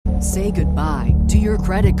Say goodbye to your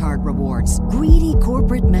credit card rewards. Greedy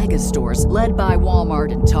corporate mega stores, led by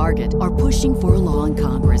Walmart and Target, are pushing for a law in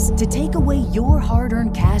Congress to take away your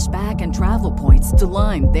hard-earned cash back and travel points to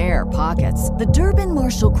line their pockets. The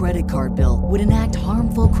Durbin-Marshall credit card bill would enact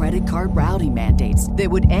harmful credit card routing mandates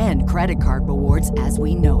that would end credit card rewards as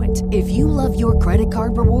we know it. If you love your credit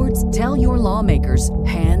card rewards, tell your lawmakers,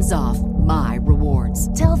 hands off my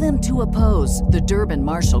rewards. Tell them to oppose the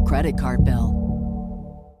Durbin-Marshall credit card bill.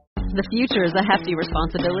 The future is a hefty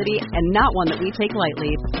responsibility and not one that we take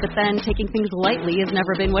lightly. But then taking things lightly has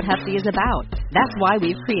never been what Hefty is about. That's why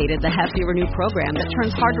we've created the Hefty Renew program that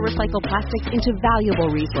turns hard-to-recycle plastics into valuable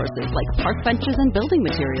resources like park benches and building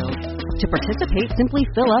materials. To participate, simply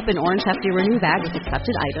fill up an orange Hefty Renew bag with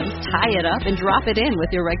accepted items, tie it up, and drop it in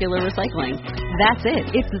with your regular recycling. That's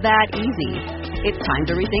it. It's that easy. It's time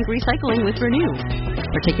to rethink recycling with Renew.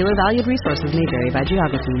 Particular valued resources may vary by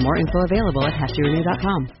geography. More info available at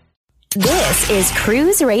heftyrenew.com. This is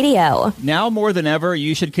Cruise Radio. Now more than ever,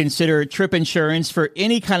 you should consider trip insurance for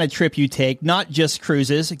any kind of trip you take, not just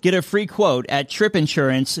cruises. Get a free quote at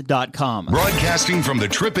tripinsurance.com. Broadcasting from the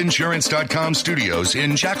tripinsurance.com studios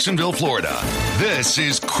in Jacksonville, Florida. This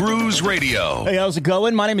is Cruise Radio. Hey, how's it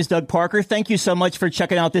going? My name is Doug Parker. Thank you so much for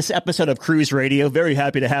checking out this episode of Cruise Radio. Very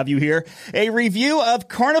happy to have you here. A review of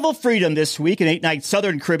Carnival Freedom this week, an 8-night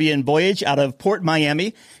Southern Caribbean voyage out of Port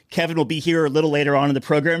Miami. Kevin will be here a little later on in the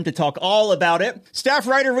program to talk all about it. Staff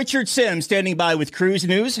writer Richard Sims standing by with Cruise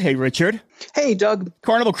News. Hey, Richard. Hey, Doug.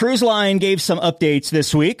 Carnival Cruise Line gave some updates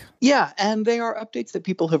this week. Yeah, and they are updates that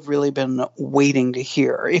people have really been waiting to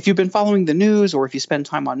hear. If you've been following the news or if you spend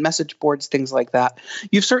time on message boards, things like that,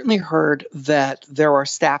 you've certainly heard that there are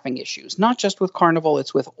staffing issues, not just with Carnival,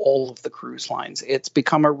 it's with all of the cruise lines. It's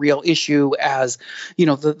become a real issue as, you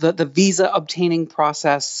know, the visa obtaining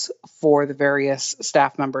process for the various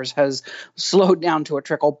staff members has slowed down to a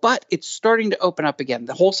trickle, but it's starting to open up again.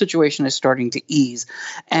 The whole situation is starting to ease.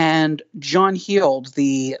 And John Heald,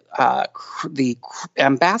 the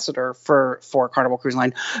ambassador for Carnival Cruise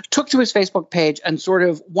Line, took to his Facebook page and sort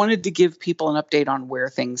of wanted to give people an update on where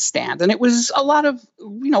things stand. And it was a lot of,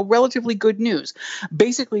 relatively good news.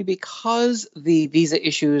 Basically, because the visa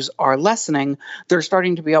issues are lessening, they're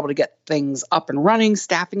starting to be able to get things up and running.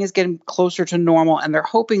 Staffing is getting closer to normal, and they're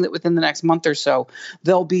hoping that within the next month or so,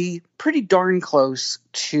 they'll be pretty darn close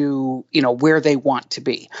to, where they want to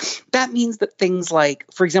be. That means that things like,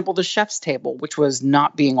 for example, the chef's table, which was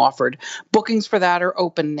not being offered, bookings for that are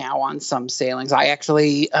open now on some sailings. I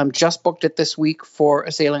actually just booked it this week for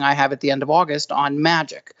a sailing I have at the end of August on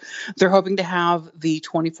Magic. They're hoping to have the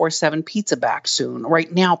 24/7 pizza back soon.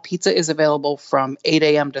 Right now, pizza is available from 8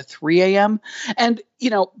 a.m. to 3 a.m. And,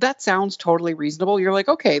 that sounds totally reasonable. You're like,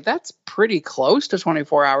 okay, that's pretty close to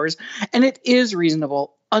 24 hours. And it is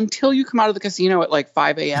reasonable until you come out of the casino at like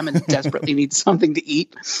 5 a.m. and desperately need something to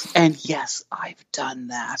eat. And yes, I've done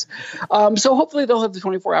that. So hopefully they'll have the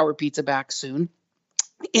 24-hour pizza back soon.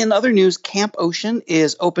 In other news, Camp Ocean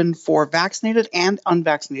is open for vaccinated and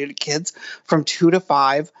unvaccinated kids from 2 to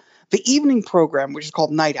 5. The evening program, which is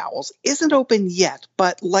called Night Owls, isn't open yet,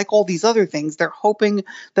 but like all these other things, they're hoping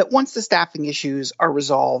that once the staffing issues are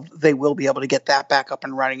resolved, they will be able to get that back up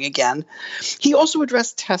and running again. He also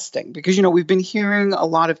addressed testing because, we've been hearing a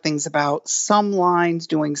lot of things about some lines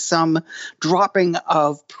doing some dropping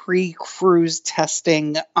of pre-cruise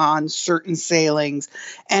testing on certain sailings.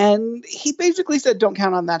 And he basically said, don't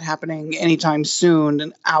count on that happening anytime soon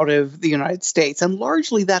and out of the United States. And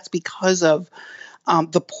largely that's because of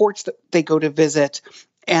the ports that they go to visit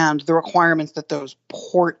and the requirements that those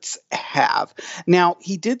ports have. Now,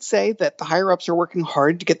 he did say that the higher-ups are working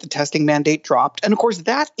hard to get the testing mandate dropped. And, of course,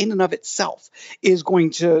 that in and of itself is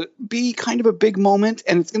going to be kind of a big moment,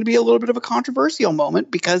 and it's going to be a little bit of a controversial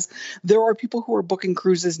moment because there are people who are booking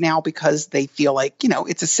cruises now because they feel like,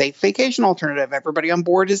 it's a safe vacation alternative. Everybody on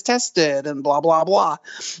board is tested and blah, blah, blah.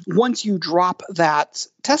 Once you drop that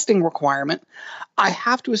testing requirement, I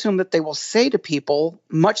have to assume that they will say to people,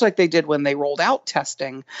 much like they did when they rolled out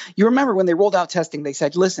testing. You remember when they rolled out testing, they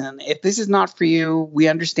said, listen, if this is not for you, we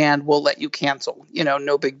understand, we'll let you cancel.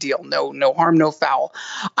 No big deal, no harm, no foul.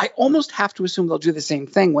 I almost have to assume they'll do the same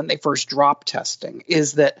thing when they first drop testing,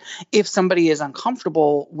 is that if somebody is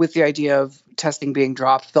uncomfortable with the idea of testing being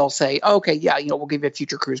dropped, they'll say, okay, yeah, we'll give you a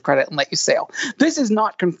future cruise credit and let you sail. This is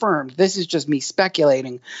not confirmed. This is just me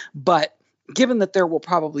speculating, but given that there will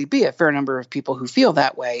probably be a fair number of people who feel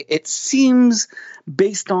that way, it seems,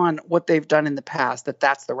 based on what they've done in the past, that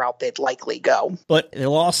that's the route they'd likely go. But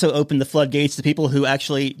it'll also open the floodgates to people who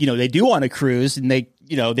actually, they do want to cruise, and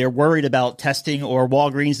they're worried about testing, or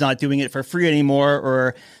Walgreens not doing it for free anymore,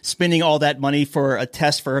 or spending all that money for a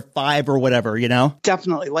test for $5 or whatever,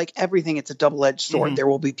 Definitely. Like everything, it's a double-edged sword. Mm-hmm. There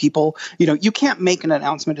will be people, you can't make an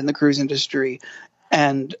announcement in the cruise industry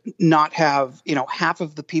and not have, half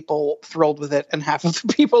of the people thrilled with it and half of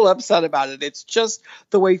the people upset about it. It's just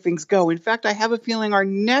the way things go. In fact, I have a feeling our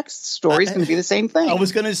next story is going to be the same thing. I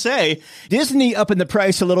was going to say, Disney upping the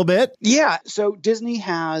price a little bit. Yeah. So Disney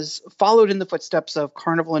has followed in the footsteps of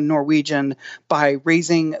Carnival and Norwegian by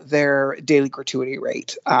raising their daily gratuity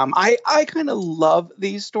rate. I kind of love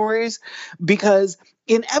these stories because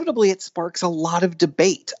inevitably, it sparks a lot of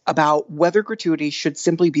debate about whether gratuity should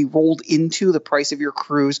simply be rolled into the price of your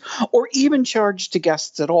cruise or even charged to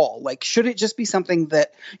guests at all. Like, should it just be something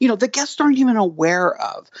that, the guests aren't even aware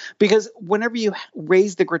of? Because whenever you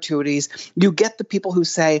raise the gratuities, you get the people who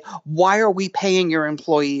say, why are we paying your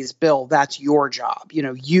employees' bill? That's your job.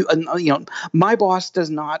 My boss does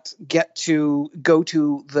not get to go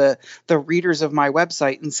to the readers of my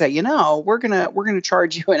website and say, we're going to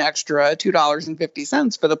charge you an extra $2.50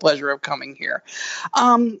 for the pleasure of coming here.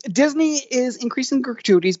 Disney is increasing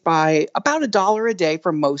gratuities by about $1 a day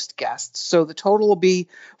for most guests. So the total will be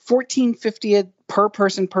 $14.50 per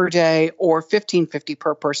person per day or $15.50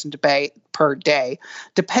 per person per day,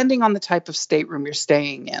 depending on the type of stateroom you're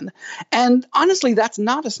staying in. And honestly, that's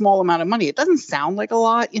not a small amount of money. It doesn't sound like a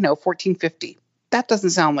lot, $14.50. That doesn't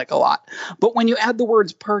sound like a lot. But when you add the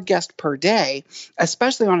words per guest per day,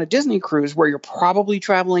 especially on a Disney cruise where you're probably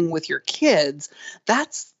traveling with your kids,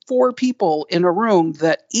 that's 4 people in a room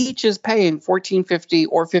that each is paying $14.50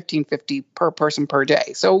 or $15.50 per person per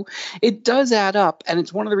day. So it does add up. And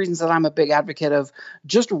it's one of the reasons that I'm a big advocate of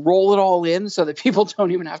just roll it all in so that people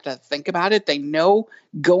don't even have to think about it. They know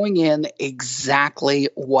going in exactly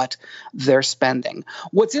what they're spending.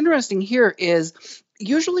 What's interesting here is,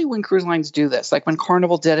 usually when cruise lines do this, like when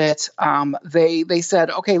Carnival did it, they said,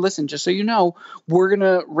 okay, listen, just so you know, we're going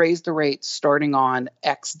to raise the rates starting on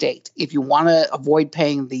X date. If you want to avoid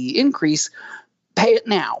paying the increase, pay it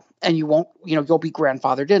now. And you won't, you'll be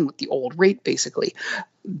grandfathered in with the old rate, basically.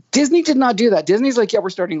 Disney did not do that. Disney's like, yeah,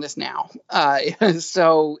 we're starting this now.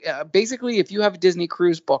 So basically, if you have a Disney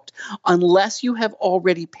cruise booked, unless you have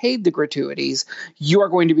already paid the gratuities, you are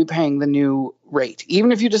going to be paying the new rate.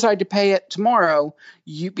 Even if you decide to pay it tomorrow,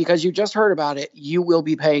 because you just heard about it, you will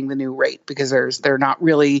be paying the new rate because they're not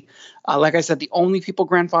really, like I said, the only people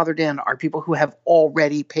grandfathered in are people who have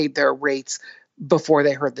already paid their rates before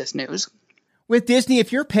they heard this news. With Disney,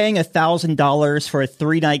 if you're paying $1,000 for a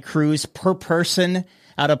 3-night cruise per person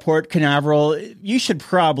out of Port Canaveral, you should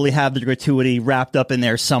probably have the gratuity wrapped up in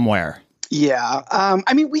there somewhere. Yeah.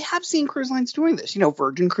 We have seen cruise lines doing this.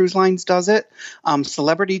 Virgin Cruise Lines does it.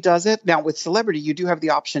 Celebrity does it. Now, with Celebrity, you do have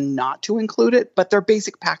the option not to include it, but their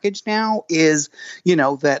basic package now is,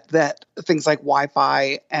 that things like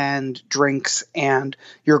Wi-Fi and drinks and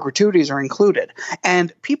your gratuities are included.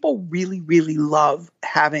 And people really, really love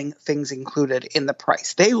having things included in the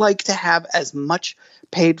price. They like to have as much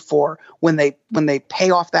paid for when they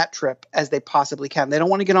pay off that trip as they possibly can. They don't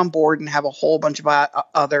want to get on board and have a whole bunch of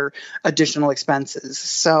other additional expenses.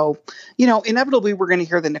 So, inevitably we're going to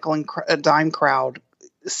hear the nickel and dime crowd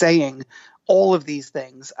saying all of these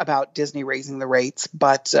things about Disney raising the rates,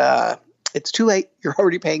 but it's too late. You're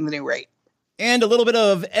already paying the new rate. And a little bit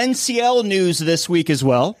of NCL news this week as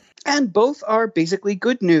well. And both are basically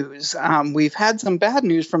good news. We've had some bad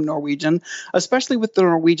news from Norwegian, especially with the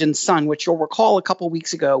Norwegian Sun, which you'll recall a couple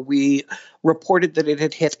weeks ago, we reported that it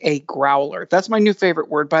had hit a growler. That's my new favorite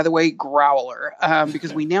word, by the way, growler,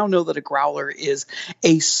 because we now know that a growler is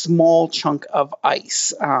a small chunk of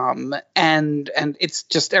ice. And it's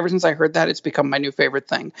just, ever since I heard that, it's become my new favorite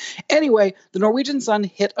thing. Anyway, the Norwegian Sun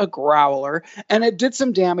hit a growler and it did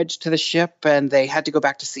some damage to the ship, and they had to go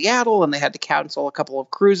back to Seattle and they had to cancel a couple of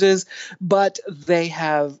cruises, but they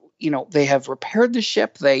have repaired the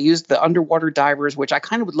ship. They used the underwater divers, which I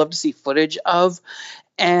kind of would love to see footage of.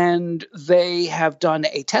 And they have done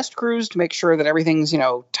a test cruise to make sure that everything's,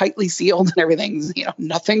 tightly sealed and everything's,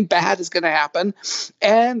 nothing bad is going to happen.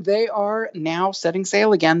 And they are now setting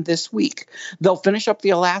sail again this week. They'll finish up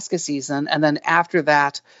the Alaska season. And then after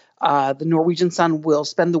that, the Norwegian Sun will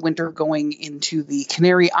spend the winter going into the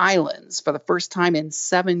Canary Islands for the first time in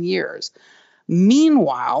 7 years.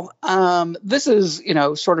 Meanwhile, this is,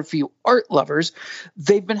 sort of for you art lovers.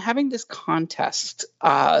 They've been having this contest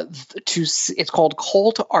it's called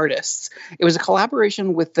Call to Artists. It was a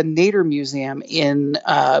collaboration with the Nader Museum in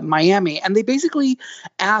Miami, and they basically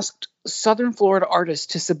asked Southern Florida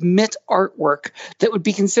artists to submit artwork that would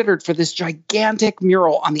be considered for this gigantic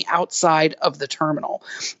mural on the outside of the terminal.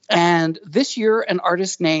 And this year, an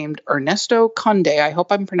artist named Ernesto Conde, I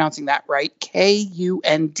hope I'm pronouncing that right,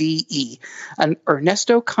 Kunde, and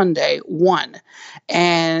Ernesto Conde won.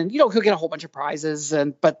 And, he'll get a whole bunch of prizes.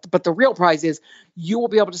 But the real prize is you will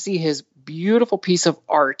be able to see his beautiful piece of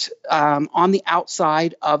art on the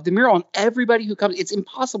outside of the mural. And everybody who comes, it's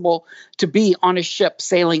impossible to be on a ship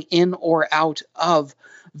sailing in or out of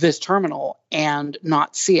this terminal and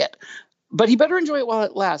not see it. But he better enjoy it while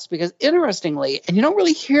it lasts, because interestingly, and you don't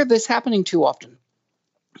really hear this happening too often,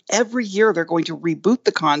 every year they're going to reboot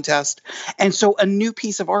the contest, and so a new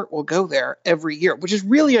piece of art will go there every year, which is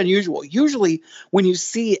really unusual. Usually when you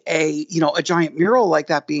see a giant mural like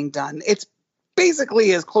that being done, it's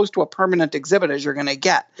basically as close to a permanent exhibit as you're going to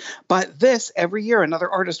get. But this, every year, another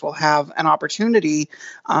artist will have an opportunity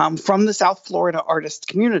from the South Florida artist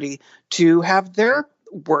community to have their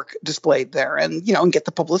work displayed there and get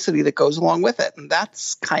the publicity that goes along with it. And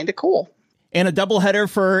that's kind of cool. And a doubleheader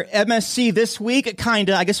for MSC this week,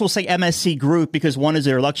 I guess we'll say MSC Group, because one is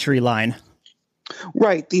their luxury line.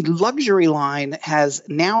 Right. The luxury line has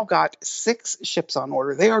now got 6 ships on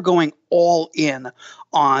order. They are going all in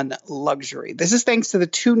on luxury. This is thanks to the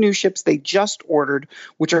 2 new ships they just ordered,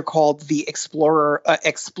 which are called the Explora,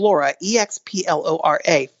 Explora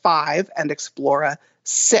 5 and Explora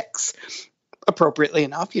 6. Appropriately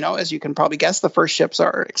enough, as you can probably guess, the first ships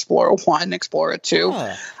are Explorer 1, Explorer 2.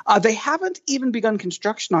 They haven't even begun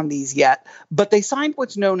construction on these yet, but they signed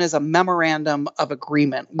what's known as a memorandum of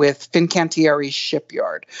agreement with Fincantieri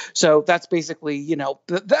Shipyard. So that's basically,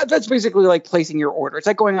 that's basically like placing your order. It's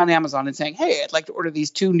like going on Amazon and saying, hey, I'd like to order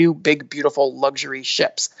these 2 new big, beautiful luxury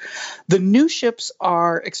ships. The new ships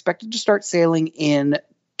are expected to start sailing in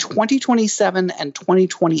 2027 and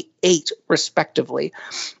 2028, respectively.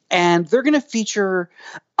 And they're going to feature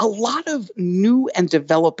a lot of new and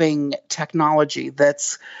developing technology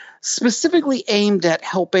that's specifically aimed at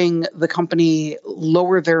helping the company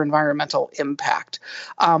lower their environmental impact.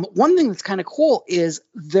 One thing that's kind of cool is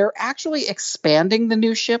they're actually expanding the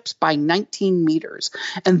new ships by 19 meters.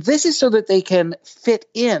 And this is so that they can fit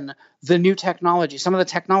in the new technology. Some of the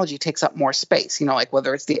technology takes up more space, like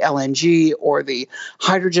whether it's the LNG or the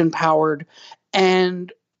hydrogen powered.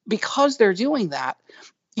 And because they're doing that,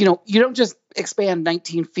 you don't just expand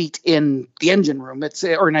 19 feet in the engine room,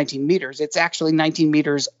 or 19 meters. It's actually 19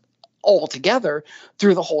 meters altogether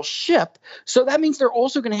through the whole ship. So that means they're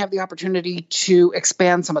also going to have the opportunity to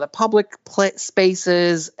expand some of the public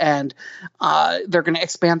spaces, and they're going to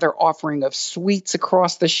expand their offering of suites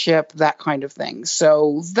across the ship, that kind of thing.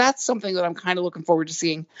 So that's something that I'm kind of looking forward to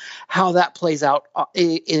seeing how that plays out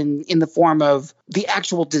in the form of the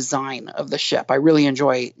actual design of the ship. I really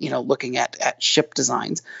enjoy, looking at ship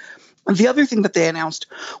designs. The other thing that they announced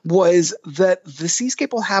was that the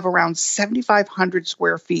Seascape will have around 7,500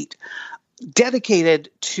 square feet dedicated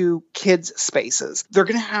to kids' spaces. They're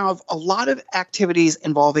going to have a lot of activities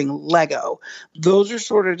involving Lego. Those are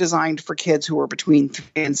sort of designed for kids who are between 3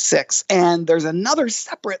 and 6. And there's another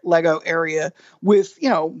separate Lego area with,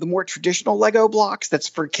 the more traditional Lego blocks that's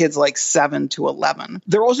for kids like 7 to 11.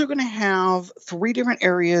 They're also going to have 3 different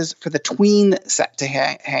areas for the tween set to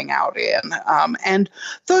hang out in. And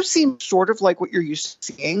those seem sort of like what you're used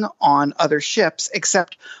to seeing on other ships,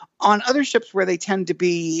 except on other ships where they tend to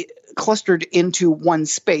be clustered into one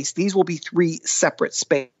space, these will be 3 separate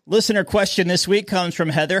spaces. Listener question this week comes from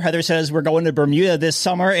Heather. Heather says, we're going to Bermuda this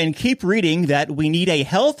summer and keep reading that we need a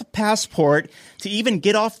health passport to even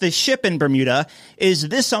get off the ship in Bermuda. Is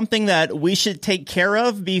this something that we should take care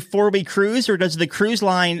of before we cruise, or does the cruise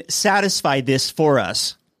line satisfy this for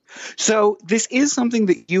us? So this is something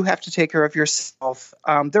that you have to take care of yourself.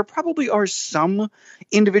 There probably are some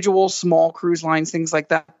individual small cruise lines, things like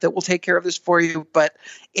that will take care of this for you. But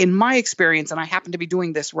in my experience, and I happen to be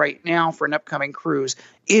doing this right now for an upcoming cruise,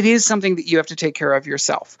 it is something that you have to take care of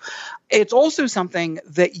yourself. It's also something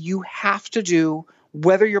that you have to do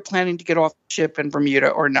whether you're planning to get off the ship in Bermuda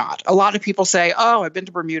or not. A lot of people say, oh, I've been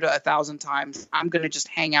to Bermuda 1,000 times. I'm going to just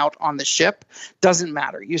hang out on the ship. Doesn't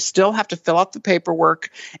matter. You still have to fill out the paperwork,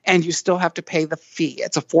 and you still have to pay the fee.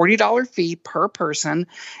 It's a $40 fee per person,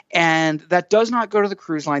 and that does not go to the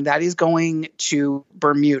cruise line. That is going to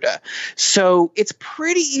Bermuda. So it's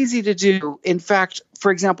pretty easy to do. In fact,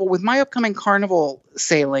 for example, with my upcoming Carnival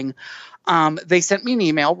sailing, They sent me an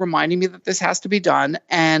email reminding me that this has to be done,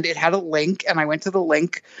 and it had a link, and I went to the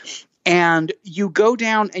link. And you go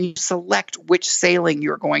down and you select which sailing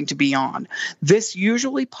you're going to be on. This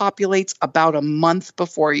usually populates about a month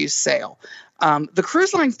before you sail. The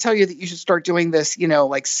cruise lines tell you that you should start doing this,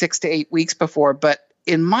 like 6 to 8 weeks before. But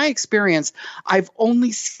in my experience, I've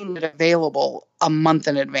only seen it available a month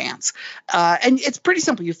in advance. And it's pretty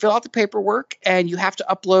simple. You fill out the paperwork and you have to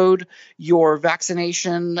upload your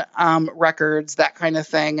vaccination records, that kind of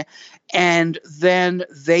thing. And then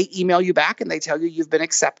they email you back and they tell you you've been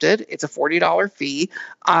accepted. It's a $40 fee.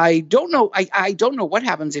 I don't know. I don't know what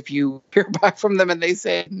happens if you hear back from them and they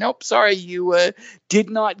say, nope, sorry, you did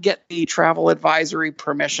not get the travel advisory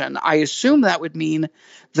permission. I assume that would mean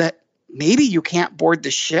that maybe you can't board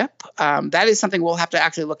the ship. That is something we'll have to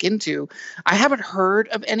actually look into. I haven't heard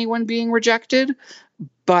of anyone being rejected,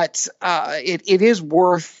 but it is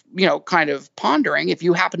worth, kind of pondering. If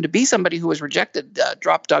you happen to be somebody who was rejected,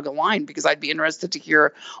 drop Doug a line, because I'd be interested to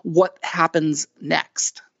hear what happens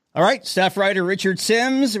next. All right, staff writer Richard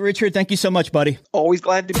Sims. Richard, thank you so much, buddy. Always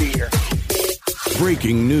glad to be here.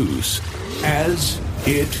 Breaking news as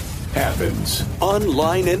it happens,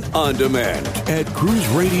 online and on demand at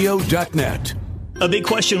cruiseradio.net. A big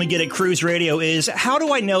question we get at Cruise Radio is, how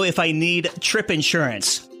do I know if I need trip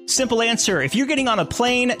insurance? Simple answer. If you're getting on a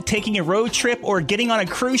plane, taking a road trip, or getting on a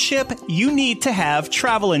cruise ship, you need to have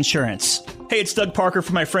travel insurance. Hey, it's Doug Parker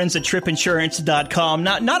from my friends at tripinsurance.com.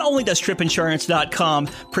 Not only does tripinsurance.com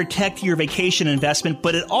protect your vacation investment,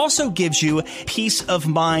 but it also gives you peace of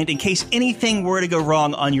mind in case anything were to go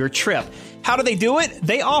wrong on your trip. How do they do it?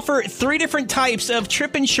 They offer 3 different types of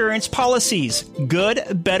trip insurance policies.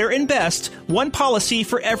 Good, better, and best. One policy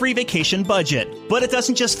for every vacation budget. But it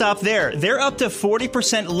doesn't just stop there. They're up to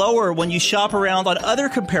 40% lower when you shop around on other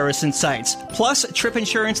comparison sites. Plus,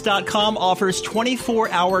 tripinsurance.com offers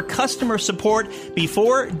 24-hour customer support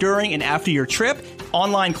before, during, and after your trip,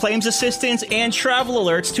 online claims assistance, and travel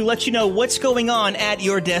alerts to let you know what's going on at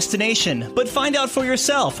your destination. But find out for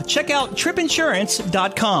yourself. Check out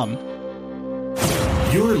tripinsurance.com.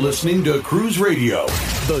 You're listening to Cruise Radio,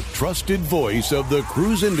 the trusted voice of the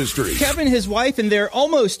cruise industry. Kevin, his wife, and their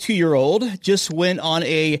almost 2-year-old just went on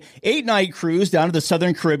a 8-night cruise down to the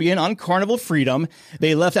Southern Caribbean on Carnival Freedom.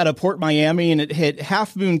 They left out of Port Miami and it hit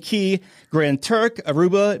Half Moon Cay, Grand Turk,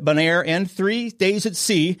 Aruba, Bonaire, and 3 days at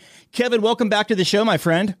sea. Kevin, welcome back to the show, my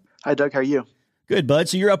friend. Hi, Doug. How are you? Good, bud.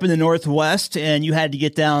 So you're up in the Northwest and you had to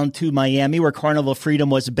get down to Miami where Carnival Freedom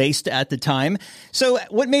was based at the time. So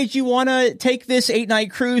what made you want to take this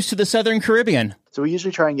 8-night cruise to the Southern Caribbean? So we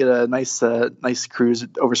usually try and get a nice cruise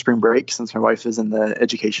over spring break, since my wife is in the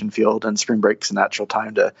education field and spring break's a natural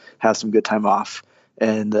time to have some good time off.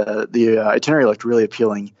 And the itinerary looked really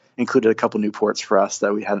appealing, included a couple new ports for us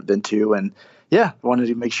that we hadn't been to. And yeah, wanted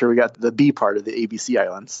to make sure we got the B part of the ABC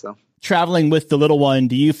Islands. So traveling with the little one,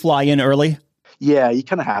 do you fly in early? Yeah, you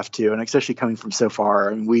kind of have to, and especially coming from so far.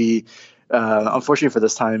 And we, unfortunately for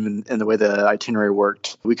this time and the way the itinerary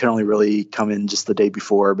worked, we could only really come in just the day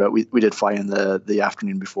before, but we did fly in the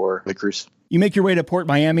afternoon before the cruise. You make your way to Port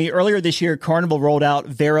Miami. Earlier this year, Carnival rolled out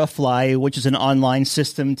VeriFly, which is an online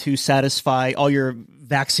system to satisfy all your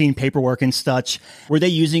vaccine paperwork and such. Were they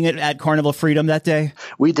using it at Carnival Freedom that day?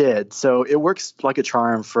 We did. So it works like a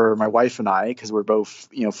charm for my wife and I, because we're both,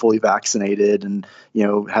 fully vaccinated and,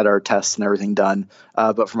 had our tests and everything done.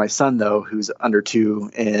 But for my son, though, who's under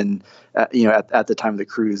 2 and, at the time of the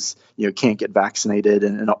cruise, can't get vaccinated.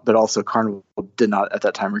 But also Carnival did not at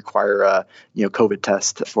that time require a, COVID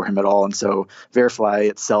test for him at all. And so VeriFly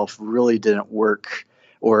itself really didn't work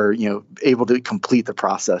or, able to complete the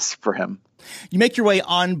process for him. You make your way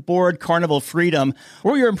on board Carnival Freedom.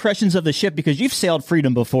 What were your impressions of the ship? Because you've sailed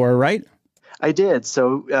Freedom before, right? I did.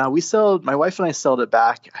 So my wife and I sailed it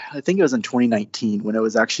back, I think it was in 2019 when it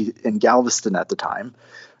was actually in Galveston at the time.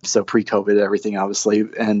 So pre-COVID, everything, obviously.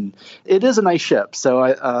 And it is a nice ship. So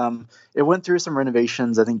it went through some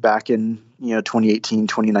renovations, I think back in, 2018,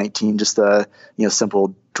 2019, just a,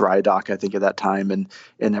 simple dry dock, I think, at that time and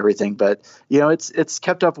everything. But, it's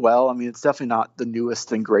kept up well. I mean, it's definitely not the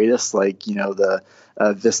newest and greatest, like, the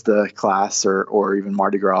Vista class or even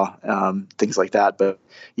Mardi Gras, things like that. But,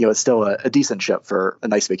 it's still a decent ship for a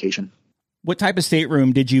nice vacation. What type of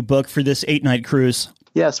stateroom did you book for this 8-night cruise?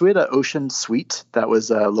 Yeah, so we had an ocean suite that was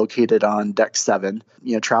located on deck 7.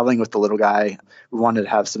 Traveling with the little guy, we wanted to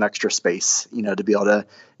have some extra space, to be able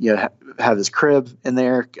to, have his crib in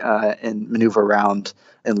there and maneuver around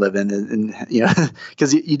and live in, and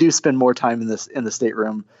because you do spend more time in the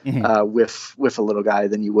stateroom with a little guy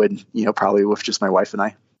than you would, probably with just my wife and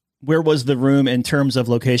I. Where was the room in terms of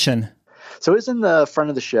location? So it's in the front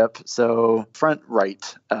of the ship. So front right,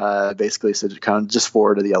 basically. So kind of just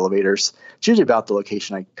forward of the elevators. It's usually about the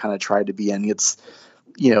location I kind of try to be in. It's,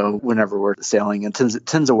 whenever we're sailing, it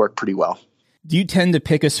tends to work pretty well. Do you tend to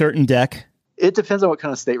pick a certain deck? It depends on what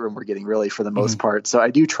kind of stateroom we're getting, really, for the most part. So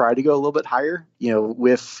I do try to go a little bit higher,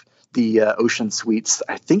 with the ocean suites.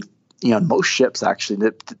 I think, on most ships, actually,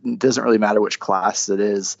 it doesn't really matter which class it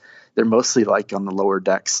is. They're mostly like on the lower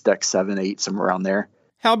decks, deck 7, 8, somewhere around there.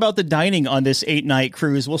 How about the dining on this 8-night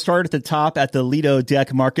cruise? We'll start at the top at the Lido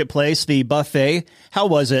Deck Marketplace, the buffet. How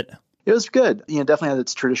was it? It was good. Definitely had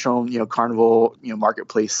its traditional, carnival,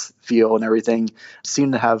 marketplace feel and everything.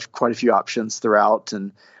 Seemed to have quite a few options throughout.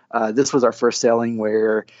 And this was our first sailing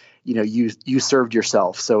where, you served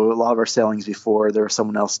yourself. So a lot of our sailings before, there was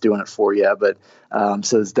someone else doing it for you. But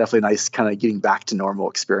so it's definitely nice kind of getting back to normal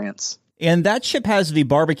experience. And that ship has the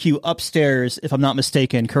barbecue upstairs, if I'm not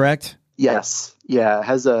mistaken, correct? Yes. Yeah. It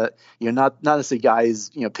has a, not as a guy's,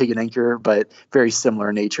 pig and anchor, but very similar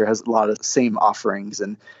in nature. It has a lot of same offerings.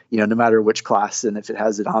 And, no matter which class, and if it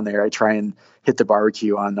has it on there, I try and hit the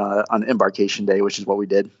barbecue on embarkation day, which is what we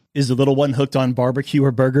did. Is the little one hooked on barbecue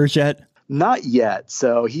or burgers yet? Not yet.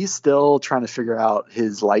 So he's still trying to figure out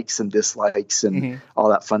his likes and dislikes and all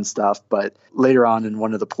that fun stuff. But later on in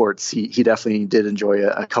one of the ports, he definitely did enjoy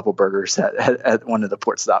a couple burgers at one of the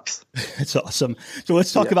port stops. That's awesome. So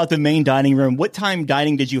let's talk about the main dining room. What time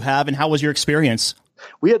dining did you have and how was your experience?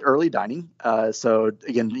 We had early dining. So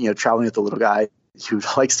again, traveling with the little guy who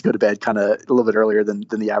likes to go to bed kind of a little bit earlier than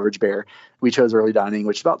the average bear. We chose early dining,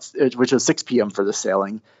 which was 6 p.m. for the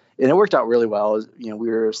sailing. And it worked out really well. We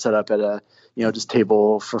were set up at a, just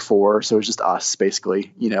table for 4. So it was just us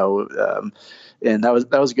basically, and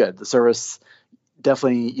that was good. The service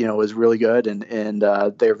definitely, was really good. And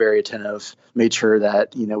they were very attentive, made sure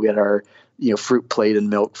that, we had our, fruit plate and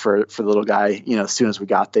milk for the little guy, as soon as we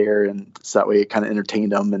got there. And so that way it kind of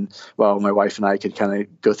entertained them. And my wife and I could kind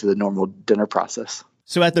of go through the normal dinner process.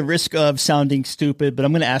 So at the risk of sounding stupid, but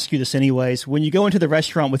I'm going to ask you this anyways, when you go into the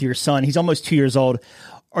restaurant with your son, he's almost 2 years old.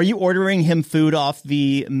 Are you ordering him food off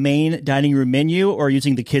the main dining room menu or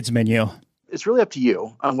using the kids menu? It's really up to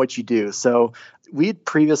you on what you do. So we'd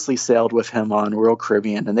previously sailed with him on Royal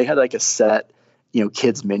Caribbean, and they had like a set,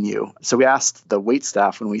 kids menu. So we asked the wait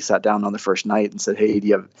staff when we sat down on the first night and said, "Hey, do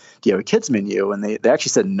you have a kids menu?" And they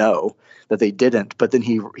actually said no, that they didn't. But then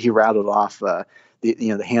he rattled off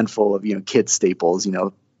the handful of kids staples,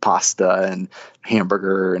 pasta and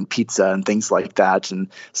hamburger and pizza and things like that. And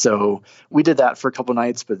so we did that for a couple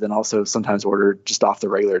nights, but then also sometimes ordered just off the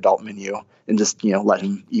regular adult menu and just, let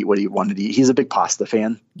him eat what he wanted to eat. He's a big pasta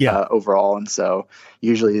fan overall. And so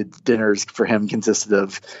usually dinners for him consisted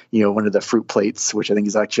of, one of the fruit plates, which I think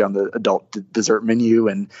is actually on the adult dessert menu,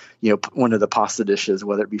 and, one of the pasta dishes,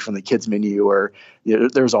 whether it be from the kids menu or,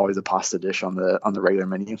 there's always a pasta dish on the regular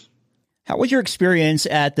menu. How was your experience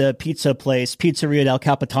at the pizza place, Pizzeria del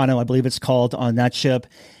Capitano, I believe it's called, on that ship?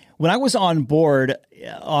 When I was on board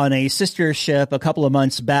on a sister ship a couple of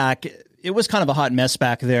months back, it was kind of a hot mess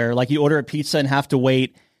back there. Like you order a pizza and have to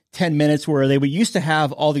wait 10 minutes where they used to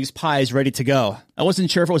have all these pies ready to go. I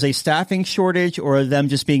wasn't sure if it was a staffing shortage or them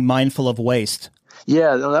just being mindful of waste.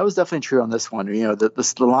 Yeah, that was definitely true on this one.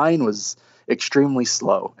 The line was extremely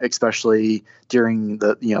slow, especially during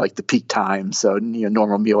the like the peak time. So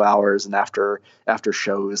normal meal hours and after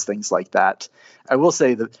shows, things like that. I will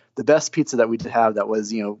say that the best pizza that we did have that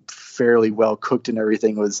was fairly well cooked and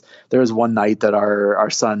everything was, there was one night that our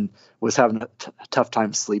son was having a tough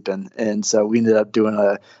time sleeping, and so we ended up doing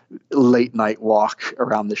a late night walk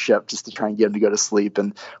around the ship just to try and get him to go to sleep.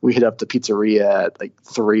 And we hit up the pizzeria at like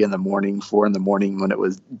 3 a.m, 4 a.m. when it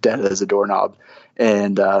was dead as a doorknob.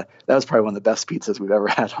 And that was probably one of the best pizzas we've ever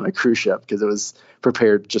had on a cruise ship because it was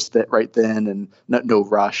prepared just right then and no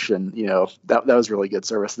rush. And, that was really good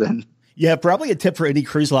service then. Yeah, probably a tip for any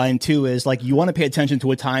cruise line, too, is like you want to pay attention to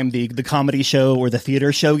what time the comedy show or the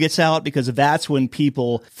theater show gets out, because that's when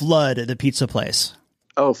people flood the pizza place.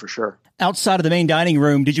 Oh, for sure. Outside of the main dining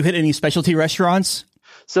room, did you hit any specialty restaurants?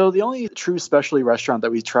 So the only true specialty restaurant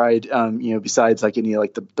that we tried, besides like any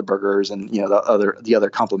like the burgers and the other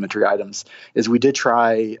complimentary items, is we did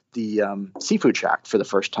try the Seafood Shack for the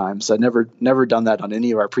first time. So I'd never done that on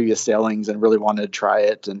any of our previous sailings and really wanted to try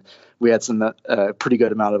it. And we had some pretty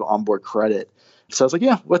good amount of onboard credit. So I was like,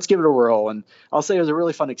 yeah, let's give it a whirl. And I'll say it was a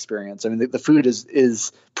really fun experience. I mean, the food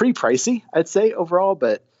is pretty pricey, I'd say overall,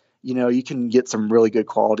 but you can get some really good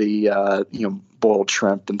quality, boiled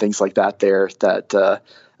shrimp and things like that there. So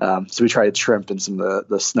we tried shrimp and some of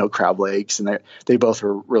the snow crab legs, and they both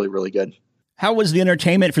were really, really good. How was the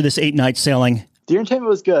entertainment for this 8-night sailing? The entertainment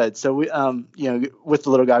was good. So we, with the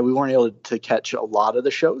little guy, we weren't able to catch a lot of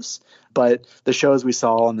the shows, but the shows we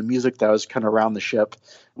saw and the music that was kind of around the ship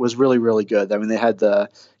was really, really good. I mean, they had the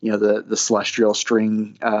Celestial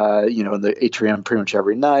String, in the atrium pretty much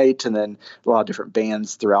every night, and then a lot of different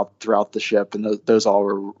bands throughout the ship, and those all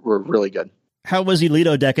were really good. How was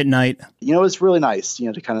Elito Deck at night? It was really nice,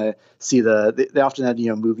 to kind of see they often had,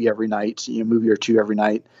 movie every night, movie or two every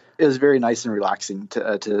night. It was very nice and relaxing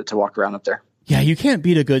to walk around up there. Yeah, you can't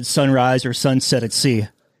beat a good sunrise or sunset at sea.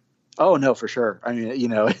 Oh, no, for sure. I mean,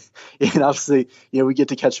 and obviously, we get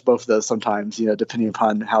to catch both of those sometimes, depending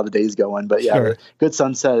upon how the day's going. But yeah, Sure. Good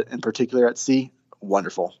sunset in particular at sea,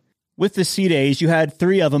 wonderful. With the Sea Days, you had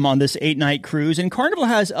 3 of them on this 8-night cruise, and Carnival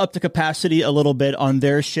has upped the capacity a little bit on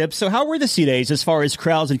their ship. So how were the Sea Days as far as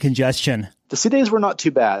crowds and congestion? The sea days were not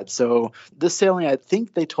too bad. So this sailing, I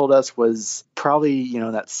think they told us, was probably,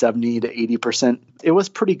 that 70 to 80%. It was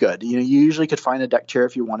pretty good. You usually could find a deck chair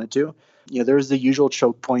if you wanted to. There's the usual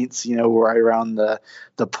choke points, right around the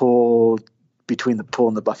pool, between the pool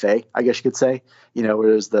and the buffet, I guess you could say, where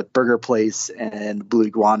there's the burger place and Blue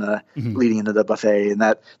Iguana leading into the buffet. And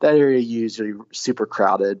that area usually super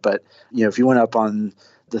crowded. But, if you went up on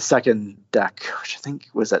the second deck, which I think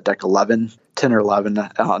was at deck 10 or 11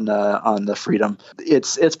 on the Freedom,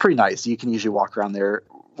 it's pretty nice. You can usually walk around there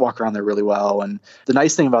really well. And the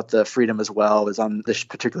nice thing about the Freedom as well is on this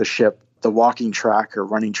particular ship, the walking track or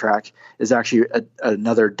running track is actually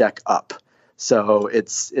another deck up. So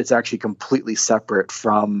it's actually completely separate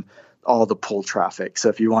from all the pull traffic. So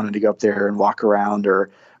if you wanted to go up there and walk around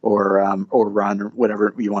or run or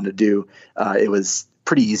whatever you want to do, it was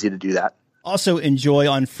pretty easy to do that. Also enjoy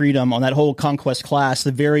on Freedom, on that whole Conquest class,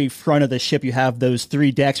 the very front of the ship, you have those 3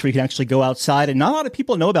 decks where you can actually go outside, and not a lot of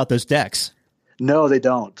people know about those decks. No, they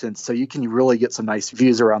don't. And so you can really get some nice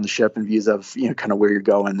views around the ship and views of, kind of where you're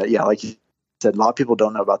going. That, yeah, like you said, a lot of people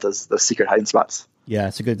don't know about those secret hiding spots. Yeah,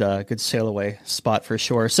 it's a good sail away spot for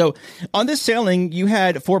sure. So on this sailing, you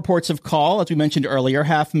had 4 ports of call, as we mentioned earlier: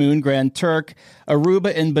 Half Moon, Grand Turk,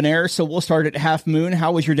 Aruba, and Bonaire. So we'll start at Half Moon.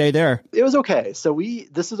 How was your day there? It was okay. So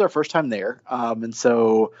this is our first time there. And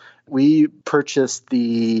so we purchased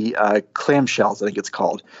the clamshells, I think it's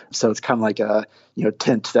called. So it's kind of like a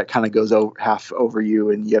tent that kind of goes half over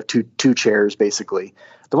you, and you have two chairs basically.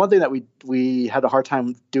 The one thing that we had a hard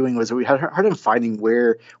time doing was we had a hard time finding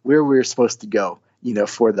where we were supposed to go,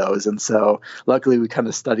 for those. And so luckily we kind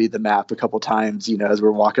of studied the map a couple times, as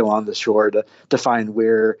we're walking along the shore to find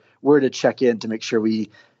where to check in to make sure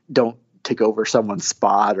we don't take over someone's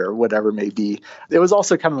spot or whatever it may be. It was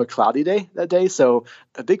also kind of a cloudy day that day, so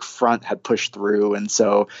a big front had pushed through, and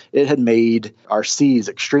so it had made our seas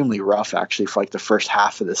extremely rough actually for like the first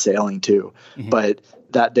half of the sailing too. Mm-hmm. But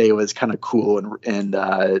that day was kind of cool and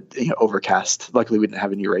overcast. Luckily we didn't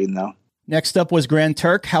have any rain though. Next up was Grand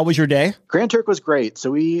Turk. How was your day? Grand Turk was great.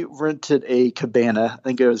 So we rented a cabana. I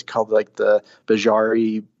think it was called like the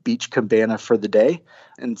Bajari Beach Cabana for the day.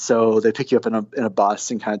 And so they pick you up in a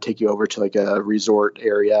bus and kind of take you over to like a resort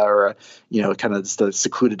area or kind of just a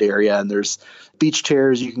secluded area. And there's beach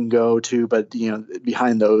chairs you can go to, but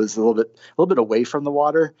behind those a little bit away from the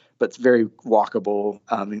water, but it's very walkable.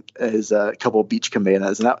 Is a couple of beach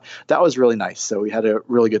cabanas, and that was really nice. So we had a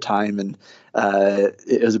really good time, and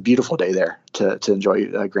it was a beautiful day there to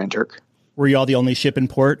enjoy Grand Turk. Were y'all the only ship in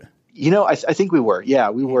port? I think we were.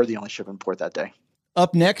 Yeah, we were the only ship in port that day.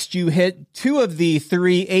 Up next, you hit 2 of the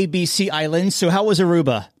 3 ABC islands. So how was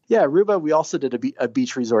Aruba? Yeah, Aruba, we also did a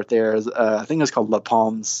beach resort there. I think it was called La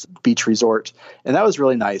Palms Beach Resort. And that was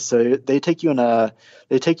really nice. So they take you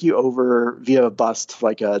over via a bus to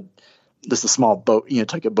like just a small boat,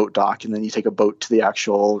 take a boat dock, and then you take a boat to the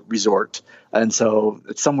actual resort. And so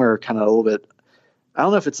it's somewhere kind of a little bit, I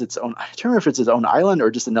don't know if it's its own, I don't remember if it's its own island or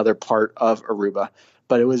just another part of Aruba,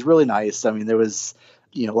 but it was really nice. I mean, there was,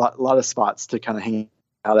 a lot of spots to kind of hang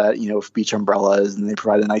out at, with beach umbrellas, and they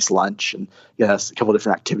provide a nice lunch and yes, a couple of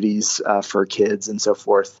different activities for kids and so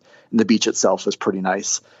forth. And the beach itself was pretty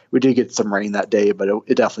nice. We did get some rain that day, but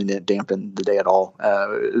it definitely didn't dampen the day at all.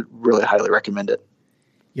 Really highly recommend it.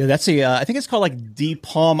 Yeah, that's I think it's called like Deep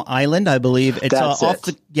Palm Island, I believe. It's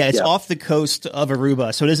off the coast of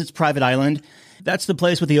Aruba. So it is its private island. That's the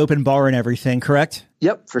place with the open bar and everything, correct?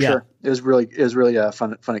 Yep, for sure. It was really a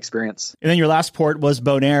fun experience. And then your last port was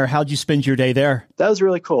Bonaire. How'd you spend your day there? That was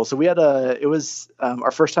really cool. So we had it was our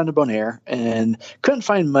first time to Bonaire, and couldn't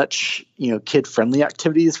find much, kid friendly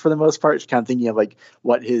activities for the most part. Just kind of thinking of like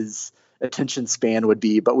what his attention span would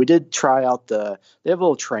be. But we did try out they have a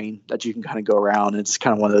little train that you can kind of go around. It's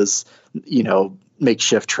kind of one of those,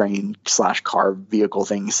 makeshift train / car vehicle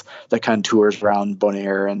things that kind of tours around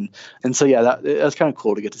Bonaire. And so, yeah, that's kind of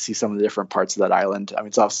cool to get to see some of the different parts of that island. I mean,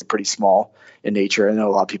 it's obviously pretty small in nature. I know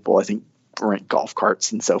a lot of people, I think, rent golf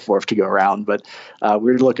carts and so forth to go around, but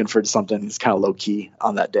we were looking for something that's kind of low key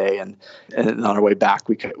on that day. And on our way back,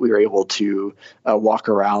 we were able to walk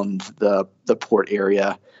around the port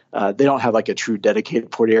area. They don't have like a true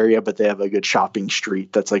dedicated port area, but they have a good shopping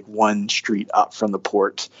street that's like one street up from the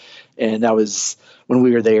port. And that was when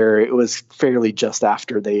we were there. It was fairly just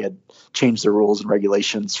after they had changed the rules and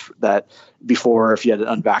regulations that before, if you had an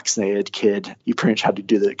unvaccinated kid, you pretty much had to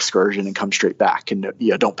do the excursion and come straight back and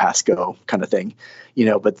don't pass go kind of thing,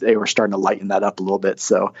 but they were starting to lighten that up a little bit.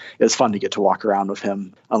 So it was fun to get to walk around with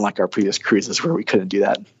him, unlike our previous cruises where we couldn't do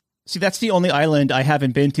that. See, that's the only island I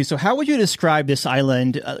haven't been to. So how would you describe this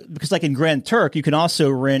island? Because like in Grand Turk, you can also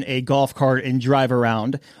rent a golf cart and drive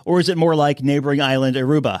around. Or is it more like neighboring island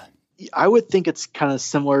Aruba? I would think it's kind of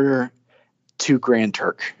similar to Grand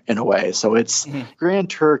Turk in a way. So it's Grand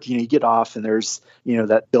Turk, you get off and there's,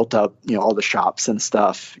 that built up, all the shops and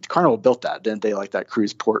stuff. Carnival built that, didn't they? Like that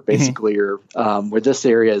cruise port basically, or where this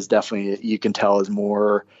area is definitely, you can tell, is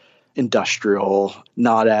more industrial,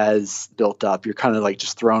 not as built up. You're kind of like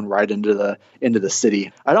just thrown right into the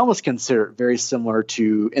city. I'd almost consider it very similar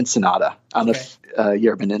to Ensenada. I don't know if you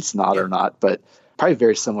ever been to Ensenada or not, but probably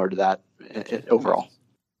very similar to that overall.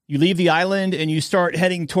 You leave the island and you start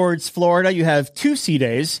heading towards Florida. You have 2 sea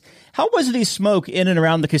days. How was the smoke in and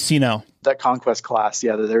around the casino? That Conquest class,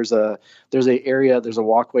 yeah, there's a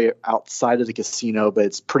walkway outside of the casino, but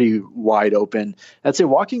it's pretty wide open. I'd say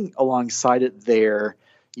walking alongside it there,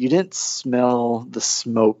 you didn't smell the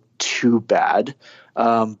smoke too bad.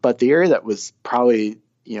 But the area that was probably,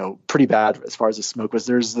 pretty bad as far as the smoke was,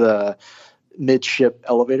 there's the midship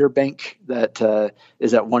elevator bank that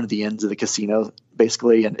is at one of the ends of the casino,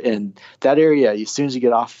 basically. And that area, as soon as you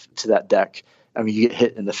get off to that deck, I mean, you get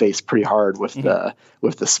hit in the face pretty hard with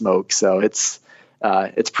the smoke. So it's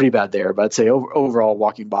pretty bad there. But I'd say overall,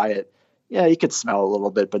 walking by it, yeah, you could smell a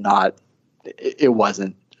little bit, but it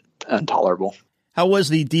wasn't intolerable. How was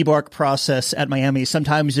the debark process at Miami?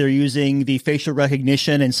 Sometimes they're using the facial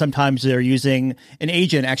recognition and sometimes they're using an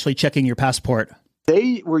agent actually checking your passport.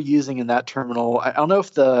 They were using in that terminal, I don't know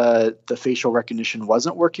if the facial recognition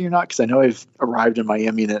wasn't working or not, because I know I've arrived in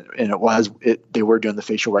Miami and they were doing the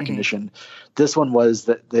facial recognition. This one was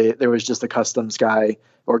that there was just a customs guy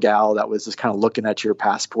or gal that was just kind of looking at your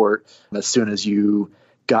passport as soon as you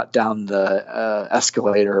got down the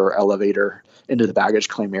escalator or elevator into the baggage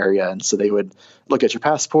claim area. And so they would look at your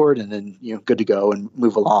passport and then, good to go and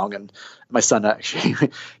move along. And my son actually,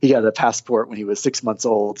 he got a passport when he was 6 months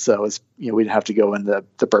old. So it was, we didn't have to go in the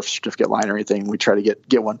birth certificate line or anything. We tried to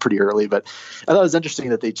get one pretty early, but I thought it was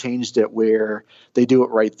interesting that they changed it where they do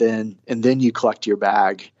it right then. And then you collect your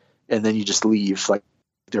bag and then you just leave. Like,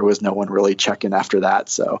 there was no one really checking after that.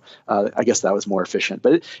 So I guess that was more efficient.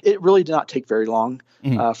 But it really did not take very long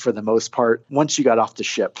for the most part. Once you got off the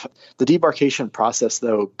ship, the debarkation process,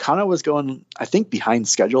 though, kind of was going, I think, behind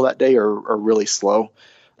schedule that day or really slow.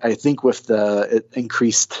 I think with the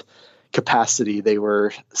increased capacity, they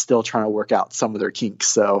were still trying to work out some of their kinks.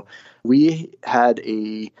 So we had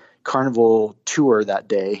a Carnival tour that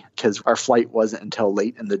day because our flight wasn't until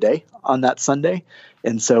late in the day on that Sunday.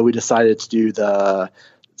 And so we decided to do the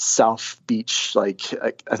South Beach, I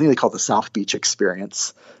think they call it the South Beach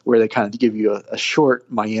experience, where they kind of give you a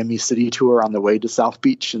short Miami City tour on the way to South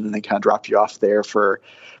Beach, and then they kind of drop you off there for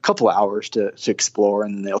a couple of hours to explore,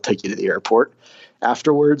 and then they'll take you to the airport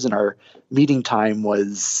afterwards. And our meeting time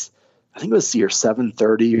was, I think it was either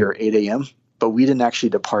 7:30 or 8 a.m., but we didn't actually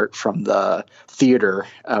depart from the theater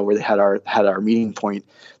where they had our meeting point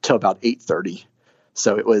till about 8:30.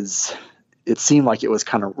 So it seemed like it was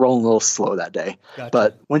kind of rolling a little slow that day. Gotcha.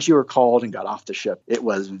 But once you were called and got off the ship, it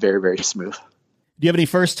was very, very smooth. Do you have any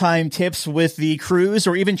first-time tips with the cruise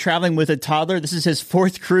or even traveling with a toddler? This is his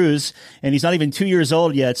 4th cruise, and he's not even 2 years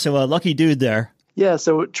old yet, so a lucky dude there. Yeah,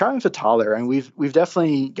 so trying with a toddler, and we've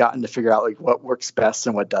definitely gotten to figure out what works best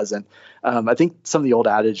and what doesn't. I think some of the old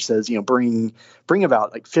adage says, bring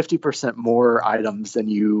about 50% more items than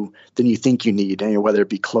you think you need, and whether it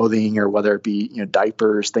be clothing or whether it be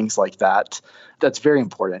diapers, things like that. That's very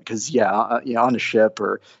important because on a ship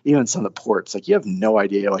or even some of the ports, you have no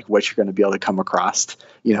idea what you're going to be able to come across.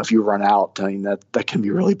 If you run out, that can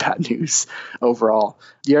be really bad news overall.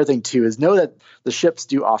 The other thing too is know that the ships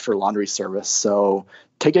do offer laundry service, so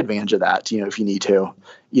take advantage of that. If you need to,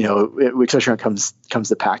 especially when it comes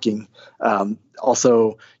to packing.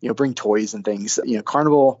 Also, bring toys and things.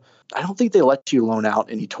 Carnival I don't think they let you loan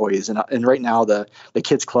out any toys. And right now the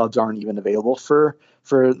kids clubs aren't even available for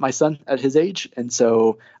my son at his age. And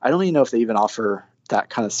so I don't even know if they even offer that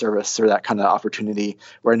kind of service or that kind of opportunity,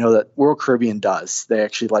 where I know that World Caribbean does. They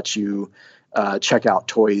actually let you check out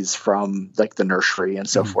toys from like the nursery and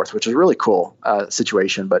so forth, which is a really cool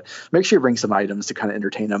situation. But make sure you bring some items to kind of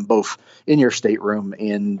entertain them both in your stateroom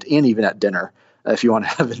and even at dinner. If you want to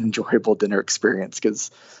have an enjoyable dinner experience, because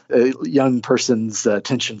a young person's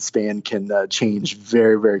attention span can change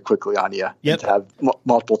very, very quickly on you. Yep. To have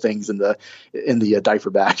multiple things in the diaper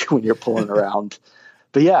bag when you're pulling around.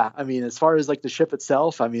 But yeah, I mean, as far as like the ship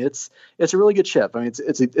itself, I mean, it's a really good ship. I mean,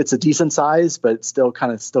 it's a decent size, but it still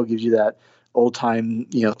gives you that old time,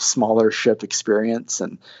 smaller ship experience.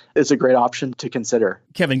 And it's a great option to consider.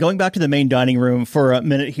 Kevin, going back to the main dining room for a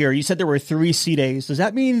minute here, you said there were 3 sea days. Does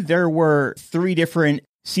that mean there were 3 different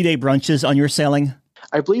sea day brunches on your sailing?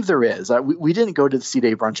 I believe there is. We didn't go to the sea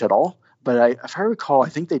day brunch at all. But if I recall, I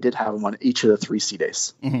think they did have them on each of the 3 sea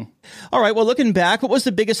days. Mm-hmm. All right. Well, looking back, what was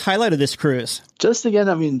the biggest highlight of this cruise? Just again,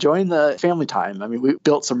 I mean, enjoying the family time. I mean, we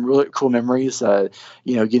built some really cool memories,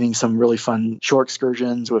 getting some really fun shore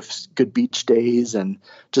excursions with good beach days and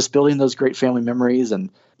just building those great family memories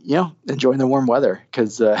and, enjoying the warm weather,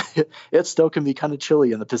 because it still can be kind of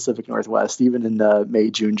chilly in the Pacific Northwest, even in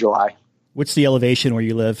May, June, July. What's the elevation where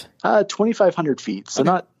you live? 2,500 feet. So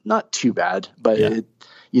okay. not too bad, but yeah.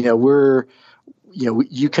 You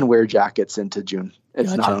can wear jackets into June.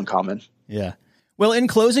 It's Gotcha. not uncommon. Yeah. Well, in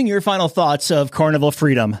closing, your final thoughts of Carnival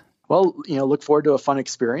Freedom. Well, look forward to a fun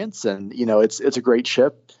experience, and it's a great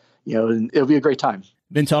ship. And it'll be a great time.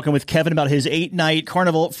 Been talking with Kevin about his 8-night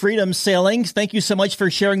Carnival Freedom sailings. Thank you so much for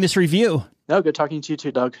sharing this review. No, good talking to you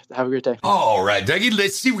too, Doug. Have a great day. All right, Dougie,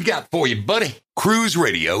 let's see what we got for you, buddy. Cruise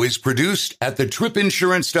Radio is produced at the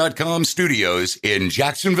TripInsurance.com studios in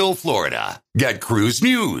Jacksonville, Florida. Get cruise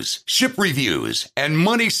news, ship reviews, and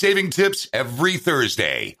money-saving tips every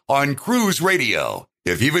Thursday on Cruise Radio.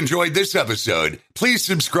 If you've enjoyed this episode, please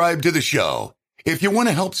subscribe to the show. If you want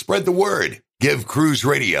to help spread the word, give Cruise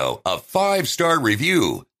Radio a 5-star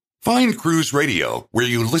review. Find Cruise Radio where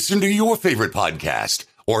you listen to your favorite podcast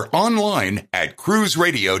or online at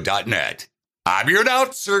cruiseradio.net. I'm your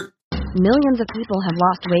announcer. Millions of people have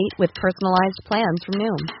lost weight with personalized plans from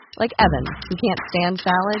Noom. Like Evan, who can't stand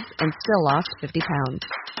salads and still lost 50 pounds.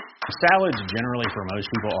 Salads generally for most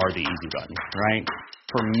people are the easy button, right?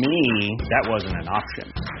 For me, that wasn't an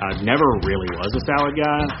option. I never really was a salad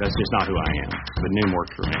guy. That's just not who I am. But Noom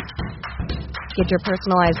worked for me. Get your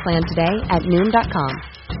personalized plan today at Noom.com.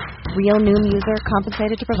 Real Noom user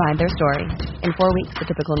compensated to provide their story. In 4 weeks, the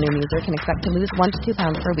typical Noom user can expect to lose 1 to 2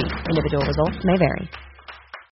 pounds per week. Individual results may vary.